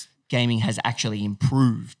because gaming has actually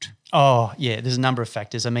improved? Oh, yeah, there's a number of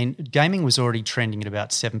factors. I mean, gaming was already trending at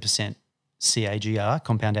about 7% CAGR,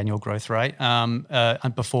 compound annual growth rate,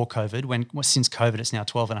 before COVID. Since COVID, it's now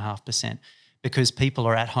 12.5%, because people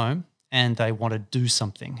are at home and they want to do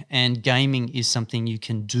something. And gaming is something you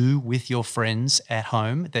can do with your friends at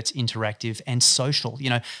home that's interactive and social.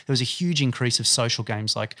 You know, there was a huge increase of social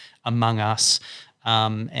games like Among Us,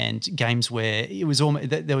 and games where it was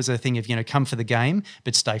there was a thing of, you know, come for the game,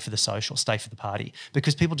 but stay for the social, stay for the party,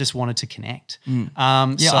 because people just wanted to connect.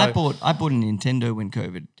 I bought a Nintendo when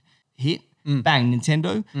COVID hit. Bang,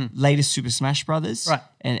 Nintendo, latest Super Smash Brothers, right,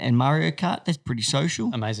 and Mario Kart. That's pretty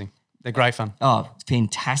social. Amazing. They're great fun. Oh,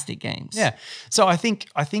 fantastic games. Yeah. So I think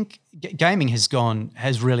gaming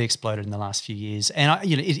has really exploded in the last few years, and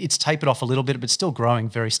it's tapered off a little bit, but still growing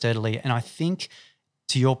very steadily. And I think,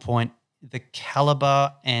 to your point, the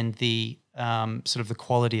caliber and the sort of the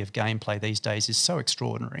quality of gameplay these days is so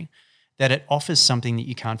extraordinary that it offers something that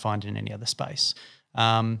you can't find in any other space.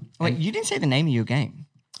 Wait, you didn't say the name of your game.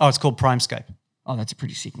 Oh, it's called Primescape. Oh, that's a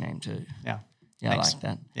pretty sick name too. Yeah. Yeah, thanks. I like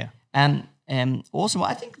that. Yeah. Awesome.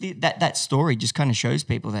 I think that story just kind of shows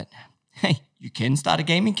people that, hey, you can start a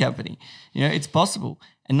gaming company. You know, it's possible.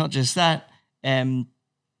 And not just that,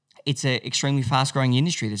 it's an extremely fast-growing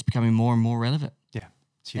industry that's becoming more and more relevant. Yeah,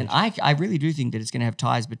 it's huge. And I really do think that it's going to have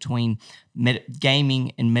ties between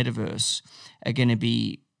gaming and metaverse are going to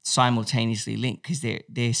be simultaneously linked, because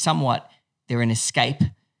they're an escape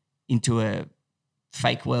into a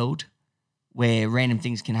fake world where random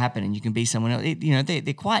things can happen and you can be someone else. You know,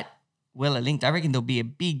 they're quite well linked. I reckon there'll be a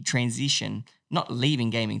big transition, not leaving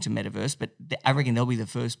gaming to metaverse, but I reckon they'll be the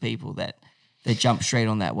first people that jump straight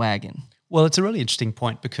on that wagon. Well, it's a really interesting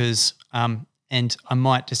point because and I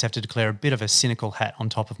might just have to declare a bit of a cynical hat on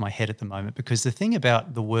top of my head at the moment, because the thing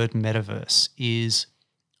about the word metaverse is,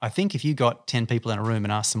 I think if you got 10 people in a room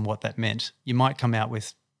and asked them what that meant, you might come out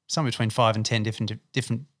with somewhere between 5 and 10 different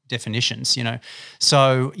definitions,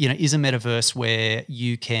 So, is a metaverse where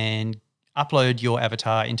you can upload your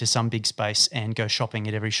avatar into some big space and go shopping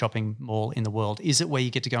at every shopping mall in the world? Is it where you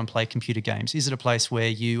get to go and play computer games? Is it a place where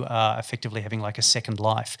you are effectively having like a second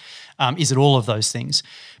life? Is it all of those things?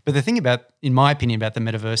 But the thing about, in my opinion, about the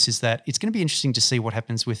metaverse is that it's going to be interesting to see what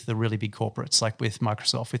happens with the really big corporates, like with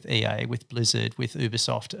Microsoft, with EA, with Blizzard, with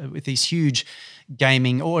Ubisoft, with these huge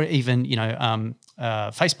gaming, or even,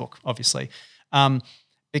 Facebook, obviously.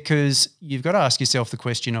 Because you've got to ask yourself the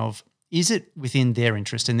question of, is it within their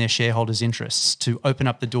interest and their shareholders' interests to open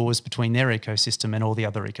up the doors between their ecosystem and all the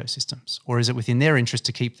other ecosystems? Or is it within their interest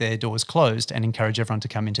to keep their doors closed and encourage everyone to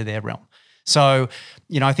come into their realm? So,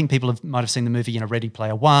 I think people might have seen the movie, Ready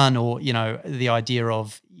Player One, or, the idea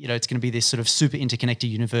of, it's going to be this sort of super interconnected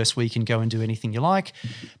universe where you can go and do anything you like.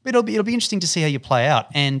 But it'll be interesting to see how you play out.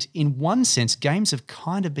 And in one sense, games have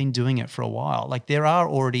kind of been doing it for a while. Like, there are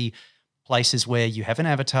already places where you have an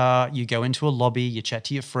avatar, you go into a lobby, you chat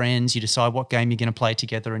to your friends, you decide what game you're going to play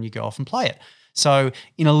together, and you go off and play it. So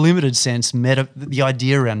in a limited sense, the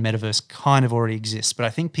idea around metaverse kind of already exists, but I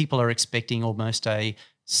think people are expecting almost a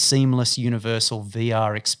seamless, universal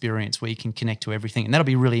VR experience where you can connect to everything, and that'll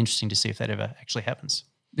be really interesting to see if that ever actually happens.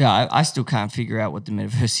 Yeah, I still can't figure out what the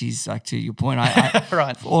metaverse is. Like, to your point,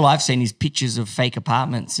 right. All I've seen is pictures of fake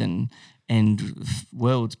apartments and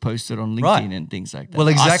worlds posted on LinkedIn and things like that. Well,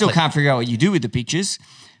 exactly. I still can't figure out what you do with the pictures,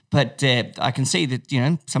 but I can see that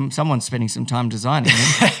someone's spending some time designing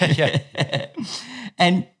them. Yeah.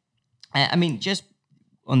 And I mean, just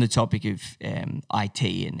on the topic of IT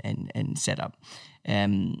and setup,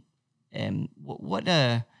 it's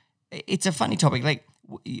a funny topic. Like,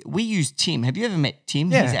 we use Tim. Have you ever met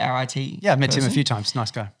Tim? Yeah. He's our IT. Yeah, I've met Tim a few times.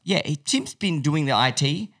 Nice guy. Yeah, Tim's been doing the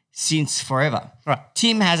IT since forever. Right.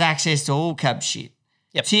 Tim has access to all Cub shit.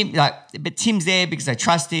 Yep. But Tim's there because I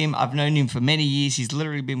trust him. I've known him for many years. He's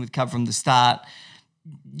literally been with Cub from the start.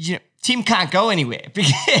 Tim can't go anywhere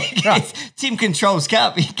because right. Tim controls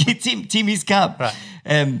Cub. Tim is Cub. Right.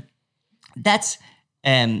 That's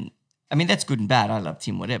good and bad. I love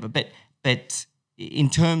Tim, whatever. But in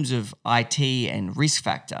terms of IT and risk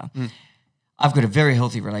factor, I've got a very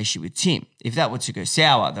healthy relationship with Tim. If that were to go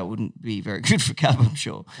sour, that wouldn't be very good for Cub, I'm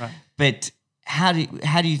sure. Right. But how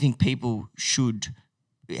do you think people should?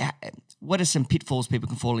 What are some pitfalls people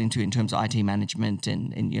can fall into in terms of IT management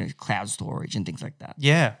and cloud storage and things like that?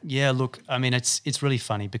 Yeah. Look, I mean, it's really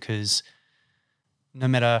funny because no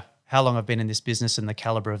matter how long I've been in this business and the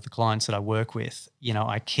caliber of the clients that I work with,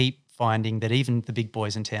 I keep finding that even the big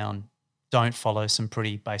boys in town don't follow some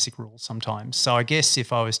pretty basic rules sometimes. So I guess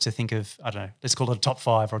if I was to think of, I don't know, let's call it a top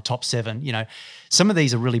 5 or a top 7, some of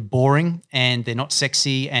these are really boring and they're not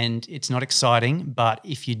sexy and it's not exciting. But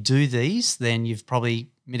if you do these, then you've probably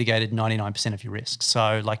mitigated 99% of your risks.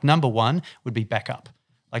 So like number 1 would be backup.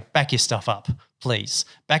 Like, back your stuff up, please.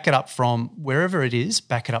 Back it up from wherever it is,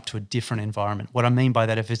 back it up to a different environment. What I mean by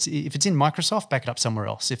that, if it's in Microsoft, back it up somewhere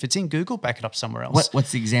else. If it's in Google, back it up somewhere else.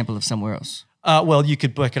 What's the example of somewhere else? Well, you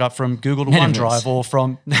could back it up from Google to OneDrive, or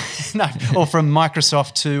from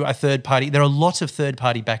Microsoft to a third party. There are lots of third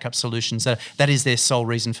party backup solutions that is their sole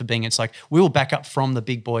reason for being. It's like, we will back up from the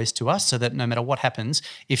big boys to us, so that no matter what happens,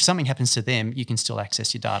 if something happens to them, you can still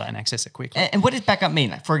access your data and access it quickly. And what does backup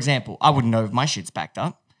mean? Like, for example, I wouldn't know if my shit's backed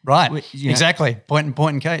up. Right, exactly. Point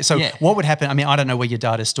and case. So what would happen? I mean, I don't know where your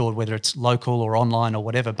data is stored, whether it's local or online or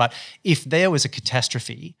whatever, but if there was a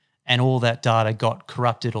catastrophe and all that data got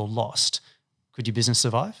corrupted or lost, could your business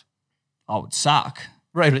survive? Oh, it would suck.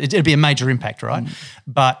 Right, it'd be a major impact, right?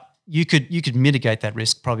 But you could mitigate that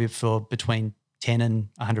risk probably for between $10 and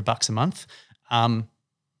 $100 a month.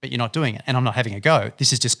 But you're not doing it, and I'm not having a go.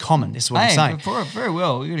 This is just common. This is what I'm saying. Very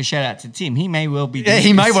well. We're going to shout out to Tim. He may well be doing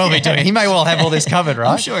he may well be doing it. He may well have all this covered,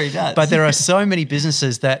 right? I'm sure he does. But there are so many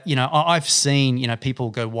businesses that, I've seen, people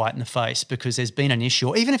go white in the face because there's been an issue,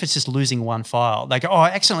 or even if it's just losing one file. They go, I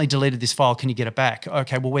accidentally deleted this file. Can you get it back?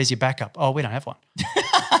 Okay, well, where's your backup? Oh, we don't have one.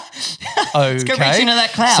 Okay. Let's go reach into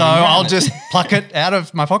that cloud. So I'll just pluck it out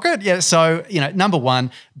of my pocket. Yeah. So, number 1,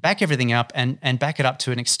 back everything up and back it up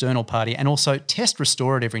to an external party, and also test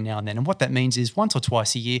restore it every now and then. And what that means is once or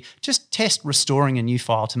twice a year, just test restoring a new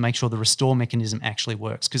file to make sure the restore mechanism actually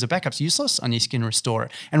works, because a backup's useless unless you can restore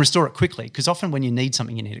it, and restore it quickly, because often when you need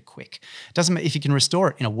something, you need it quick. It doesn't matter if you can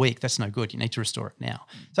restore it in a week, that's no good. You need to restore it now.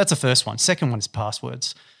 So that's the first one. Second one is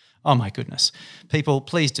passwords. Oh my goodness. People,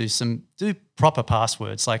 please do proper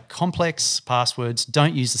passwords, like complex passwords.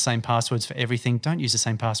 Don't use the same passwords for everything. Don't use the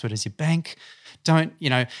same password as your bank. Don't,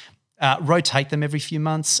 rotate them every few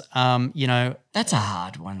months. That's a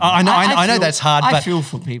hard one. I know that's hard. I but feel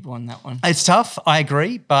for people on that one. It's tough. I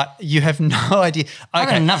agree, but you have no idea. I've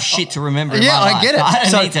got enough shit to remember. In my I life. get it. I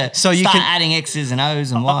don't need to you start can adding X's and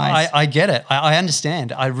O's and Y's. I get it. I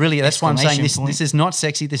understand. That's why I'm saying Exclamation point. this is not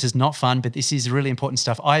sexy. This is not fun, but this is really important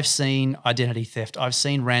stuff. I've seen identity theft. I've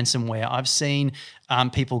seen ransomware. I've seen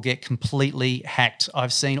people get completely hacked.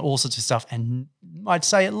 I've seen all sorts of stuff, and I'd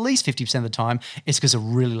say at least 50% of the time it's because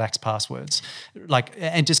of really lax passwords.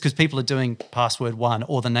 And just because people are doing password one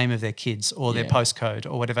or the name of their kids or their postcode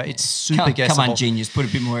or whatever, it's super guessable. Come on, genius, put a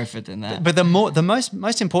bit more effort than that. But the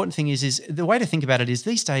most important thing is the way to think about it is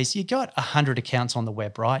these days you got 100 accounts on the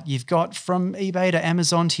web, right? You've got from eBay to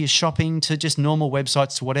Amazon to your shopping to just normal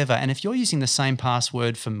websites to whatever. And if you're using the same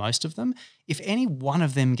password for most of them, if any one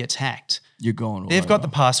of them gets hacked, you're gone. They've got the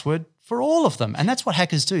password for all of them. And that's what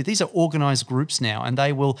hackers do. These are organized groups now, and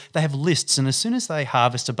they have lists. And as soon as they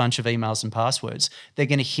harvest a bunch of emails and passwords, they're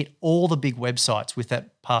going to hit all the big websites with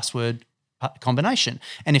that password combination.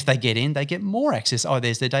 And if they get in, they get more access. Oh,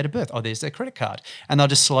 there's their date of birth. Oh, there's their credit card. And they'll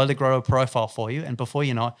just slowly grow a profile for you. And before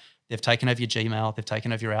you know it, they've taken over your Gmail, they've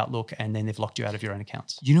taken over your Outlook, and then they've locked you out of your own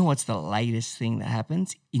accounts. You know what's the latest thing that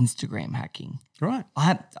happens? Instagram hacking. Right.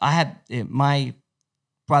 I had my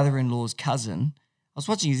brother-in-law's cousin. I was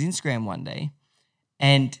watching his Instagram one day,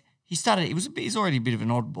 and he's already a bit of an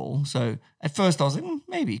oddball. So at first I was like,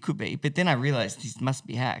 maybe it could be. But then I realized he must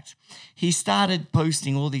be hacked. He started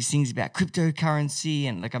posting all these things about cryptocurrency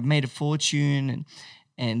and I've made a fortune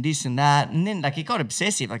and this and that. And then it got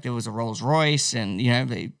obsessive. There was a Rolls Royce and,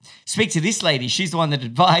 they speak to this lady. She's the one that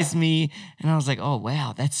advised me. And I was like, oh,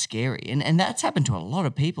 wow, that's scary. And that's happened to a lot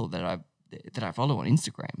of people that I follow on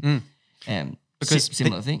Instagram. Because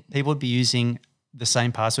similar thing. People would be using the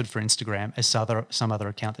same password for Instagram as some other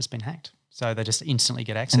account that's been hacked. So they just instantly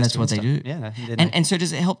get access. And that's to what they do. Yeah. And so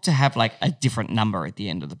does it help to have a different number at the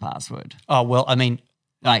end of the password? Oh, well, I mean,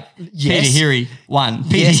 Peter Heary 1,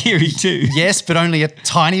 Peter Heary 2. Yes, but only a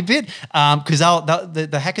tiny bit, because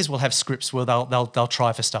the hackers will have scripts where they'll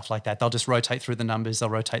try for stuff like that. They'll just rotate through the numbers,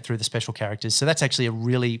 they'll rotate through the special characters. So that's actually a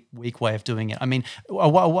really weak way of doing it. I mean,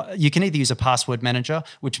 you can either use a password manager,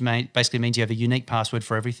 which basically means you have a unique password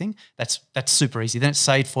for everything. That's super easy. Then it's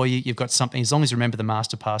saved for you. You've got something, as long as you remember the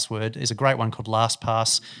master password. There's a great one called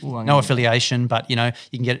LastPass. No affiliation, but you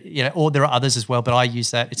can get, or there are others as well, but I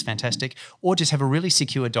use that. It's fantastic. Or just have a really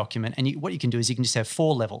secure document, and what you can do is you can just have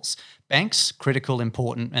 4 levels: banks, critical,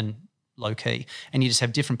 important, and low key, and you just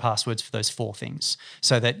have different passwords for those 4 things,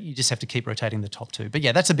 so that you just have to keep rotating the top 2. But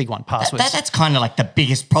yeah, that's a big one. Passwords. That's kind of the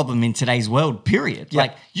biggest problem in today's world. Period.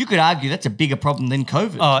 Yeah. You could argue that's a bigger problem than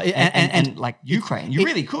COVID. And Ukraine, you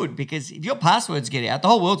really could, because if your passwords get out, the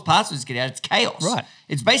whole world's passwords get out. It's chaos. Right.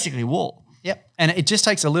 It's basically war. Yep. And it just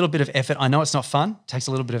takes a little bit of effort. I know it's not fun. It takes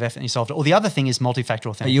a little bit of effort and you solved it. Or the other thing is multi-factor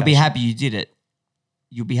authentication. But you'll be happy you did it.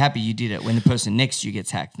 You'll be happy you did it when the person next to you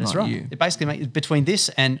gets hacked, That's not right. you. It basically makes, between this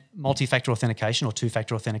and multi-factor authentication or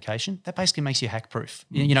 2-factor authentication, that basically makes you hack-proof.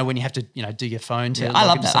 When you have to, do your phone to. Yeah, I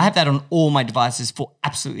love that. I have that on all my devices for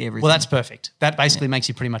absolutely everything. Well, that's perfect. That basically makes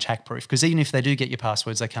you pretty much hack-proof, because even if they do get your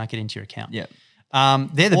passwords, they can't get into your account. Yeah.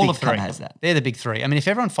 They're the all big of 3. Cub has that. They're the big 3. I mean, if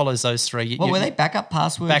everyone follows those 3, Were they backup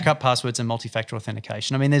passwords? Backup passwords and multi-factor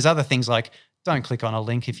authentication. I mean, there's other things like don't click on a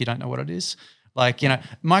link if you don't know what it is.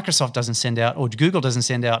 Microsoft doesn't send out, or Google doesn't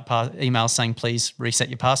send out emails saying, please reset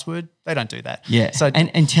your password. They don't do that. Yeah. So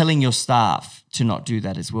and telling your staff to not do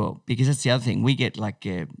that as well, because that's the other thing. We get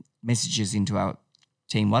messages into our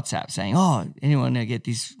team WhatsApp saying, oh, anyone get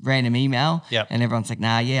this random email? Yep. And everyone's like,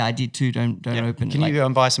 nah, yeah, I did too. Don't open it. Can you go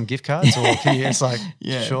and buy some gift cards? Or can you, it's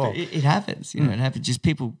sure. It happens. It happens. Just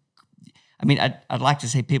people. I mean, I'd like to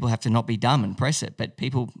say people have to not be dumb and press it, but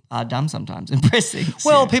people are dumb sometimes and press things.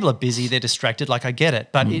 Well, people are busy, they're distracted, I get it.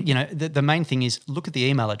 But, the main thing is look at the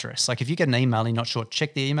email address. If you get an email and you're not sure,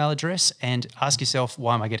 check the email address and ask yourself,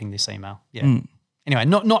 why am I getting this email? Yeah. Anyway,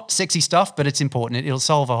 not sexy stuff, but it's important. It'll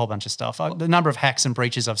solve a whole bunch of stuff. The number of hacks and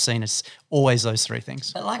breaches I've seen is always those 3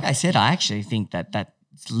 things. But like I said, I actually think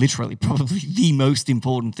that's literally probably the most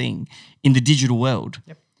important thing in the digital world.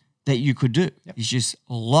 Yep. That you could do is just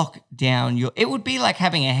lock down it would be like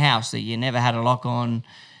having a house that you never had a lock on,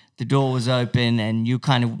 the door was open, and you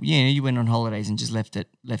kind of, you went on holidays and just left it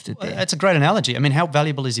there. That's a great analogy. I mean, how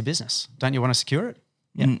valuable is your business? Don't you want to secure it?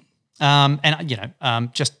 Yeah.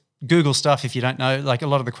 Just Google stuff if you don't know. A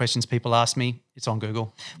lot of the questions people ask me, it's on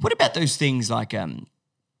Google. What about those things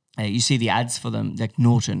you see the ads for them, like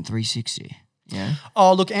Norton 360? Yeah.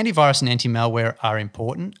 Oh, look, antivirus and anti-malware are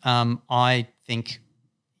important. I think,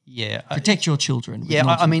 Protect your children. Yeah,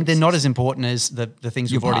 I mean, they're not as important as the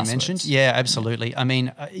things we've already passwords. mentioned. Yeah, absolutely. I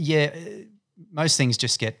mean, most things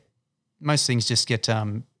just get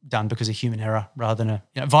done because of human error rather than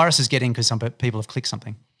viruses get in because some people have clicked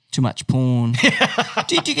something. Too much porn.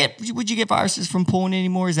 Would you get viruses from porn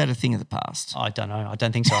anymore? Is that a thing of the past? I don't know. I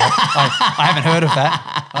don't think so. I haven't heard of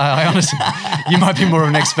that. I honestly, you might be more of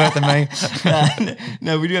an expert than me.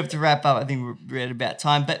 No, we do have to wrap up. I think we're at about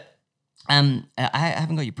time. But I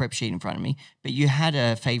haven't got your prep sheet in front of me, but you had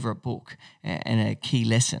a favourite book and a key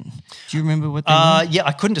lesson. Do you remember what they were? Yeah,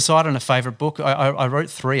 I couldn't decide on a favourite book. I wrote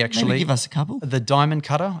 3 actually. Maybe give us a couple. The Diamond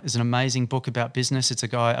Cutter is an amazing book about business. It's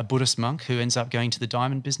a Buddhist monk who ends up going to the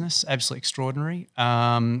diamond business. Absolutely extraordinary.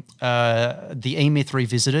 The E-Myth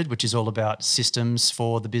Revisited, which is all about systems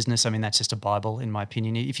for the business. I mean, that's just a Bible in my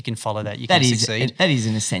opinion. If you can follow that, you can succeed. That is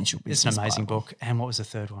an essential business It's an amazing Bible. book. And what was the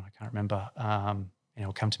third one? I can't remember.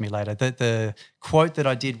 It'll come to me later. The quote that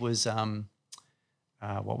I did was,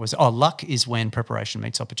 what was it? Oh, luck is when preparation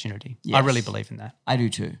meets opportunity. Yes. I really believe in that. I do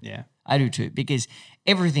too. Yeah. I do too, because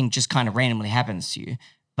everything just kind of randomly happens to you,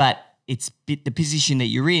 but it's the position that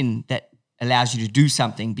you're in that allows you to do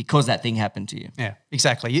something because that thing happened to you. Yeah,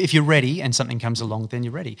 exactly. If you're ready and something comes along, then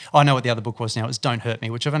you're ready. I know what the other book was now. It's Don't Hurt Me,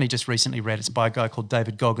 which I've only just recently read. It's by a guy called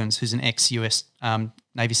David Goggins, who's an ex-US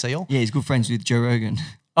Navy SEAL. Yeah, he's good friends with Joe Rogan.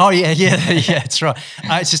 Oh, yeah, that's right.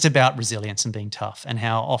 It's just about resilience and being tough and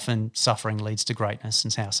how often suffering leads to greatness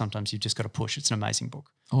and how sometimes you've just got to push. It's an amazing book.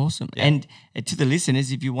 Awesome. Yeah. And to the listeners,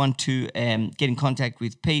 if you want to get in contact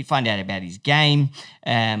with Pete, find out about his game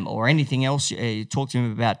or anything else, talk to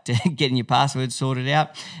him about getting your password sorted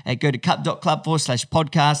out, go to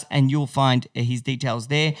cup.club/podcast and you'll find his details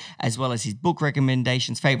there, as well as his book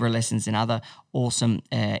recommendations, favourite lessons and other awesome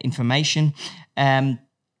information.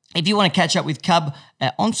 If you want to catch up with Cub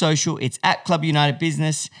on social, it's at Club United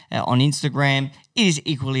Business on Instagram. It is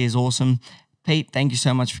equally as awesome. Pete, thank you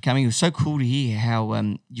so much for coming. It was so cool to hear how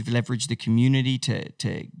you've leveraged the community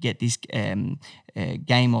to get this game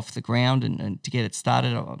off the ground and to get it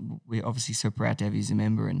started. We're obviously so proud to have you as a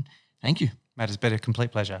member, and thank you. Matt, it's been a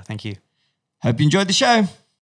complete pleasure. Thank you. Hope you enjoyed the show.